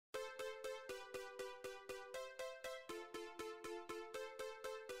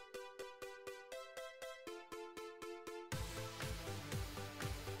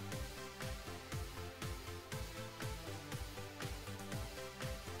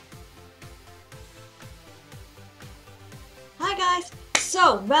guys!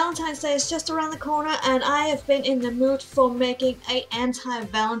 So, Valentine's Day is just around the corner and I have been in the mood for making a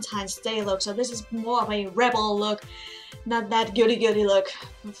anti-Valentine's Day look. So this is more of a rebel look, not that goody-goody look.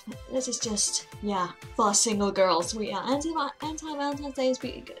 This is just, yeah, for single girls. We are anti-Valentine's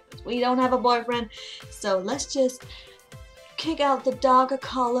Day, we don't have a boyfriend. So let's just kick out the darker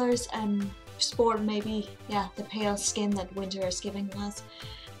colors and sport maybe, yeah, the pale skin that winter is giving us.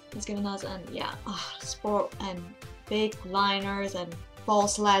 And yeah, sport and big liners and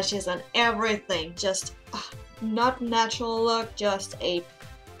false lashes and everything. Just not natural look, just a,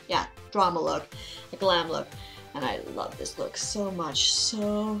 yeah, drama look, a glam look. And I love this look so much,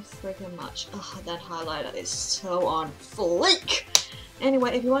 so freaking much. That highlighter is so on fleek.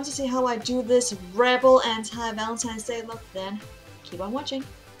 Anyway, if you want to see how I do this rebel anti-Valentine's Day look, then keep on watching.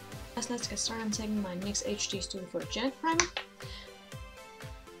 Let's get started. I'm taking my NYX HD Studio Photogenic primer.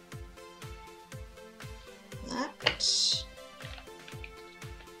 That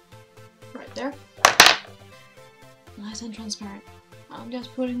right there, nice and transparent. I'm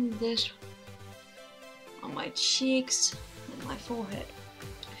just putting this on my cheeks and my forehead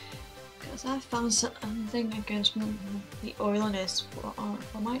because I found something against the oiliness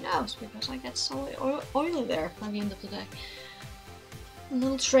for my nose, because I get so oily there by the end of the day. A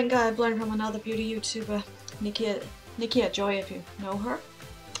little trick I've learned from another beauty YouTuber, Nikki Joy, if you know her.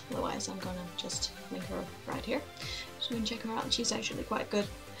 Otherwise, I'm gonna just link her right here, so you can check her out. She's actually quite good.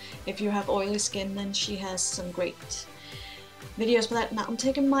 If you have oily skin, then she has some great videos for that. Now I'm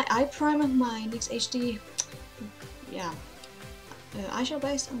taking my eye primer, my NYX HD, yeah, eyeshadow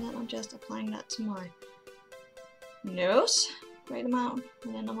base, and then I'm just applying that to my nose, great amount,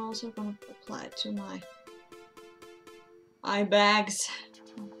 and then I'm also gonna apply it to my eye bags,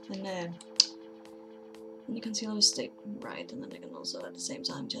 and then the concealer will stick right, and then I can also at the same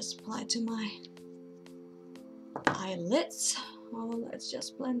time just apply it to my eyelids. Oh, let's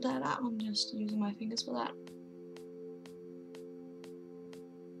just blend that out. I'm just using my fingers for that.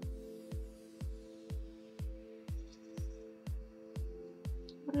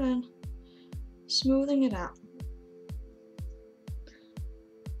 And then smoothing it out.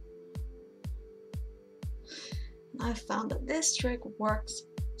 I found that this trick works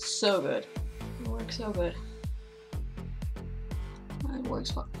so good. It works so good. It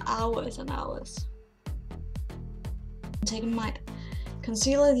works for hours and hours. I'm taking my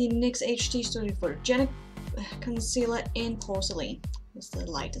concealer, the NYX HD Studio Photogenic concealer in Porcelain. It's the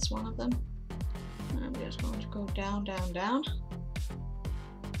lightest one of them. And I'm just going to go down, down, down.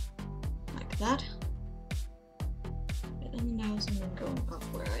 Like that. Get in the nose and then going up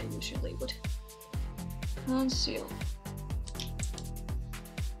where I usually would conceal.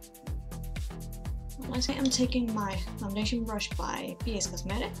 I'm taking my foundation brush by PS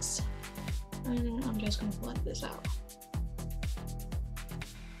Cosmetics, and I'm just going to blend this out.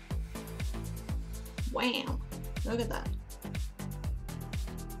 Wham! Look at that.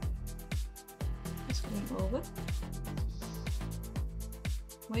 Just going over.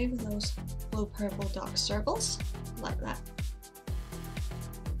 Wave those blue purple dark circles, like that.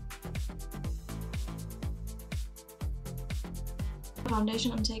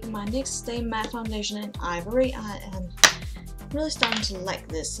 Foundation, I'm taking my NYX Stay Matte Foundation in Ivory. I am really starting to like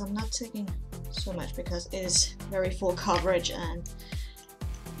this. I'm not taking so much because it is very full coverage, and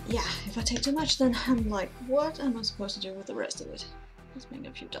yeah, if I take too much then I'm like, what am I supposed to do with the rest of it? Just make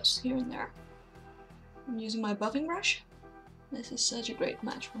a few dots here and there. I'm using my buffing brush. This is such a great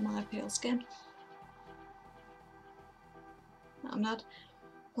match for my pale skin. I'm not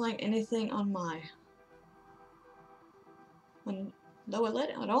applying anything on my lower lid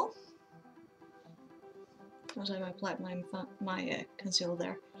at all, because I applied my concealer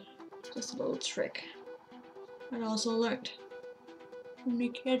there. Just a little trick I also learned from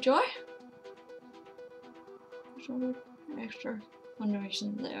Nikki Joy. So extra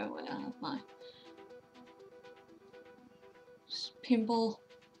foundation there where I have my pimple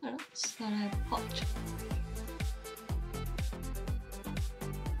that I popped.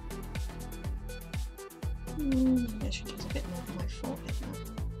 I should use a bit more of my forehead now.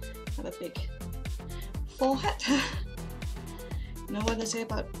 I have a big forehead. You know what they say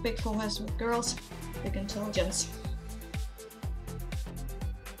about big foreheads with girls? Big intelligence.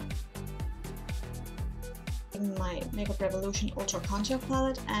 My Makeup Revolution Ultra Contour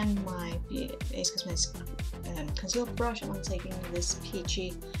Palette and my Ace Cosmetics concealer brush, and I'm taking this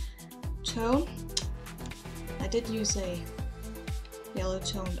peachy tone. I did use a yellow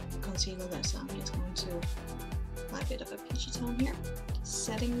toned concealer there, so I'm just going to apply a bit of a peachy tone here,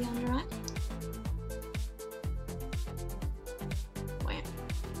 setting the under eye. Wham.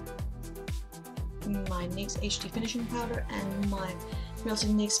 my NYX HD finishing powder and my Real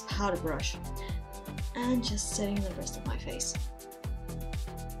Techniques powder brush, and just setting the rest of my face.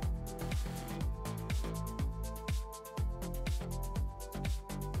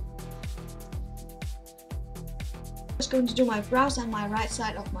 I'm just going to do my brows and my right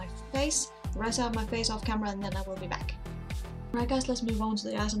side of my face, the right side of my face off camera, and then I will be back. Alright guys, let's move on to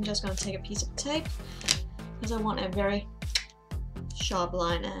the eyes. I'm just going to take a piece of tape because I want a very sharp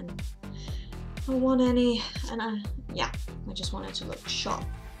line, and I want I just want it to look sharp.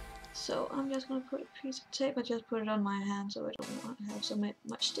 So I'm just going to put a piece of tape, I just put it on my hand so I don't want to have so much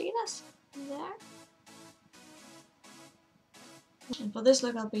stickiness there. And for this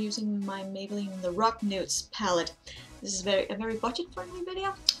look I'll be using my Maybelline The Rock Nudes palette. This is a very budget friendly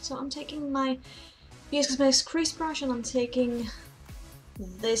video. So I'm taking my BS Cosmetics crease brush and I'm taking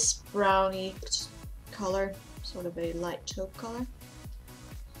this brownie color, sort of a light taupe color.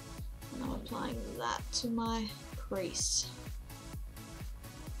 And I'm applying that to my crease.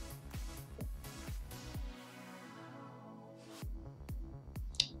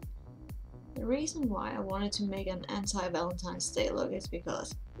 The reason why I wanted to make an anti-Valentine's Day look is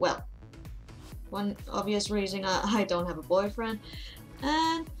because, well, one obvious reason, I don't have a boyfriend,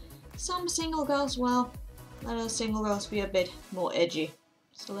 and some single girls, well, let us single girls be a bit more edgy,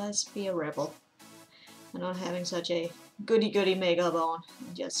 so let's be a rebel and not having such a goody makeup on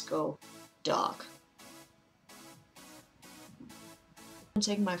and just go dark. I'm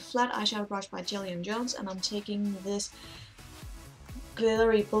taking my flat eyeshadow brush by Jelly & Jones and I'm taking this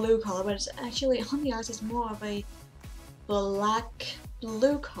glittery blue color, but it's actually on the eyes it's more of a black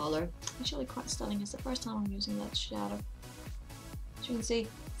blue color. Actually quite stunning. It's the first time I'm using that shadow. As you can see,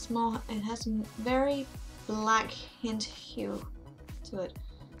 it has a very black hint hue to it.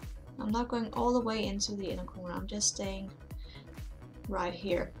 I'm not going all the way into the inner corner, I'm just staying right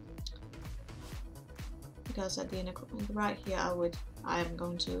here. Because at the inner corner, right here, I am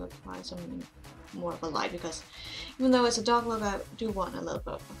going to apply something more of a light, because even though it's a dark look, I do want a little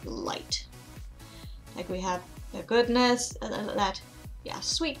bit of light. Like we have the goodness,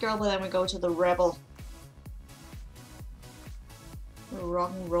 sweet girl, but then we go to the rebel, the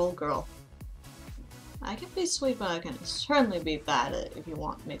rock and roll girl. I can be sweet, but I can certainly be bad if you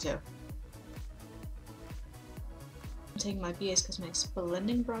want me to. I'm taking my BS Cosmetics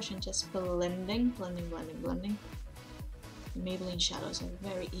blending brush and just blending. The Maybelline shadows are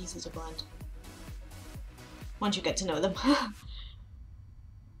very easy to blend once you get to know them.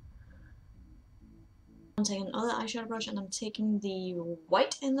 I'm taking another eyeshadow brush and I'm taking the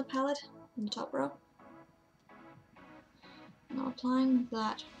white in the palette in the top row. Now applying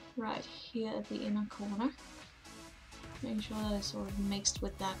that right here at the inner corner. Making sure that it's sort of mixed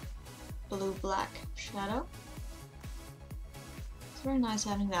with that blue-black shadow. It's very nice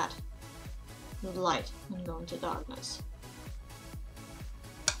having that light and going to darkness.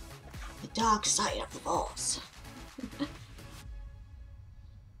 The dark side of the Force.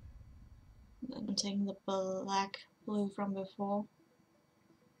 Then I'm taking the black blue from before.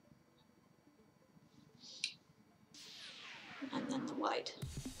 And then the white.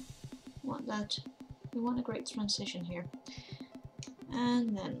 We want a great transition here.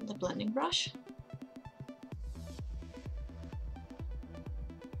 And then the blending brush.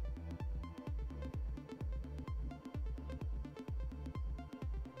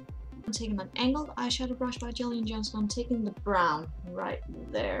 I'm taking an angled eyeshadow brush by Jelly & Jones and I'm taking the brown right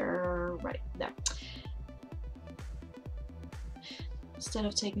there. Instead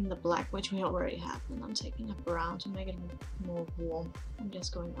of taking the black, which we already have, and I'm taking a brown to make it more warm. I'm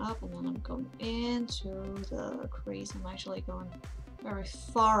just going up and then I'm going into the crease. I'm actually going very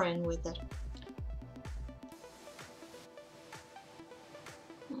far in with it.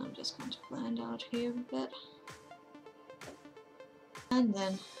 And I'm just going to blend out here a bit. And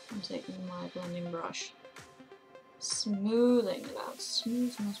then I'm taking my blending brush, smoothing it out.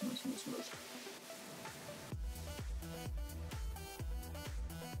 Smooth.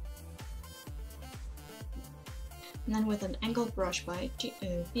 And then with an angled brush by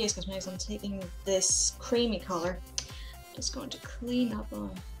BS Cosmetics, I'm taking this creamy color. Just going to clean up the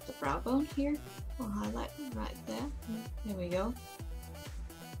brow bone here. I'll highlight right there. There we go.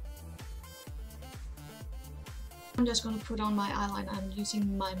 I'm just going to put on my eyeliner. I'm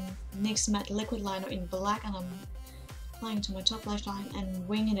using my NYX Matte Liquid Liner in black and I'm applying it to my top lash line and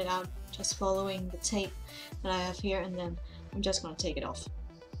winging it out, just following the tape that I have here, and then I'm just going to take it off.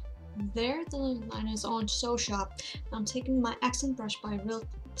 There, the liner is on so sharp. I'm taking my accent brush by Real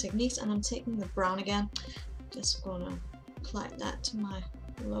Techniques and I'm taking the brown again. Just gonna apply that to my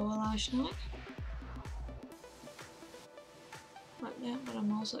lower lash line. right there, but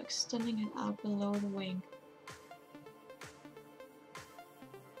I'm also extending it out below the wing.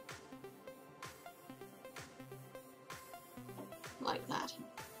 Like that.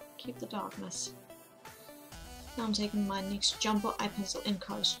 Keep the darkness. Now I'm taking my NYX Jumbo Eye Pencil in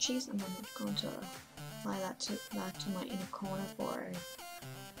Cottage Cheese, and I'm going to apply that to my inner corner for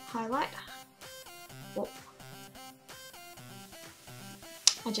a highlight. Whoa.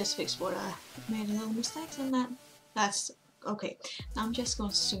 I just fixed what I made a little mistakes on that. That's okay. Now I'm just going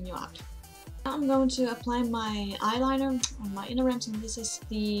to zoom you out. Now I'm going to apply my eyeliner on my inner rims, and this is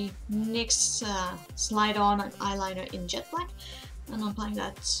the NYX Slide On eyeliner in Jet Black. And I'm applying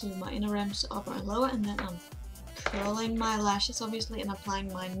that to my inner rims, upper and lower, and then I'm curling my lashes obviously, and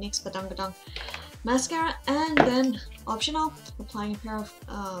applying my NYX Badunkadunk mascara, and then optional, applying a pair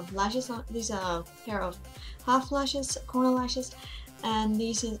of lashes. These are a pair of half lashes, corner lashes, and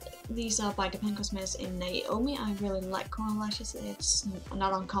these are by Depend Cosmetics in Naomi. I really like corner lashes. It's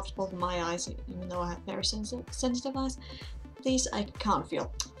not uncomfortable for my eyes, even though I have very sensitive eyes. These I can't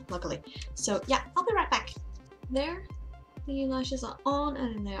feel, luckily. So yeah, I'll be right back. There, the lashes are on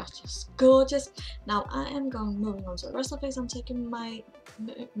and they are just gorgeous. Now I am moving on to the rest of the face. I'm taking my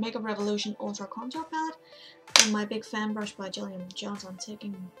Makeup Revolution Ultra Contour Palette and my big fan brush by Jillian Jones. I'm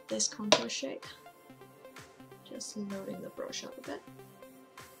taking this contour shade. Just loading the brush up a bit.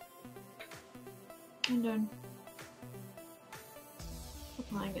 And then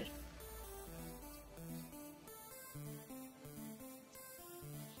applying it.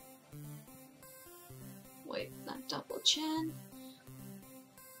 Wait, that double chin.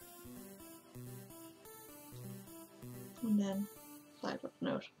 And then side of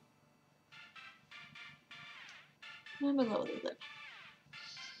nose. And below the lip.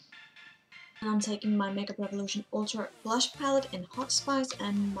 And I'm taking my Makeup Revolution Ultra Blush Palette in Hot Spice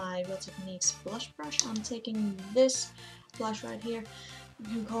and my Real Techniques blush brush. I'm taking this blush right here. You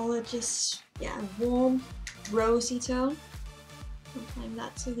can call it just, yeah, a warm, rosy tone. I'm applying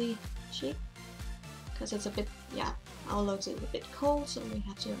that to the cheek because it's a bit, yeah, our looks is a bit cold, so we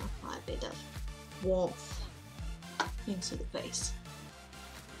have to apply a bit of warmth into the face.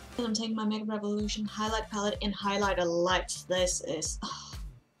 And I'm taking my Makeup Revolution Highlight Palette in Highlighter Lights. This is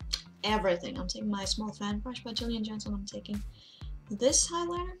everything. I'm taking my small fan brush by Jillian Jones, and I'm taking this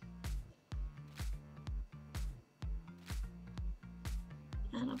highlighter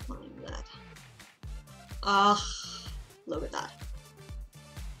and applying that. Ah, look at that.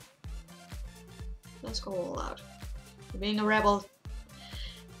 Let's go all out. We're being a rebel.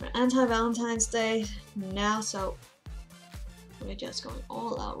 We're anti-Valentine's Day now, so we're just going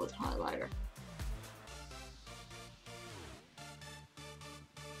all out with highlighter.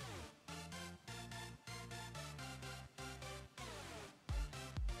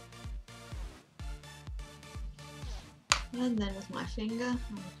 And then with my finger, I'm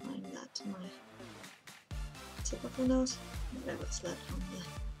applying that to my tip of the nose, whatever's left on the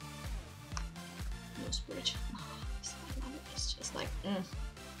nose bridge. Oh, it's just like,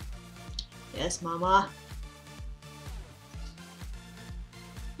 yes, mama.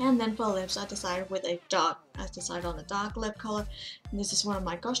 And then for lips, I decided on a dark lip color. And this is one of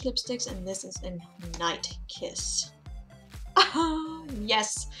my Gosh lipsticks, and this is in Night Kiss.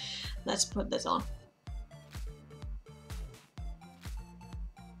 Yes, let's put this on.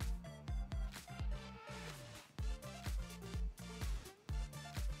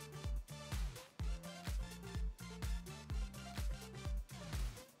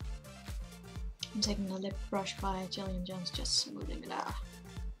 I'm taking a lip brush by Jillian Jones, just smoothing it out.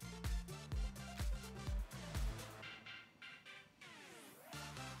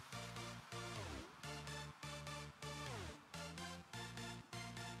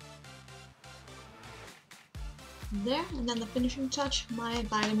 There, and then the finishing touch, my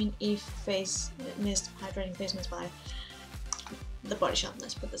Vitamin E Face Mist Hydrating Face Mist by The Body Shop.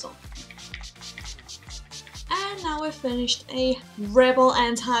 Let's put this on. And now we've finished a Rebel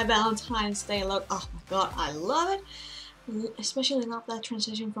Anti-Valentine's Day look. Oh my god, I love it. Especially love that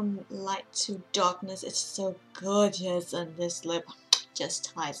transition from light to darkness. It's so gorgeous, and this lip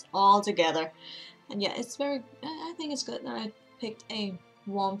just ties all together. And yeah, it's very, I think it's good that I picked a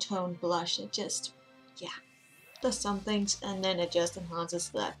warm tone blush. It just, yeah, does some things, and then it just enhances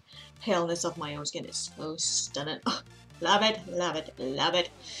that paleness of my own skin. It's so stunning. Oh, love it, love it, love it.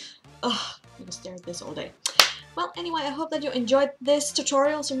 Oh, I can stare at this all day. Well, anyway, I hope that you enjoyed this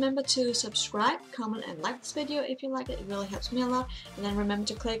tutorial. So remember to subscribe, comment, and like this video if you like it. It really helps me a lot. And then remember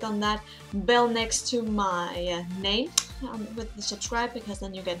to click on that bell next to my name with the subscribe, because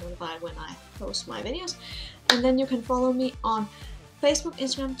then you get notified when I post my videos. And then you can follow me on Facebook,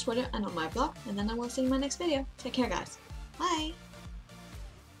 Instagram, Twitter, and on my blog. And then I will see you in my next video. Take care, guys. Bye!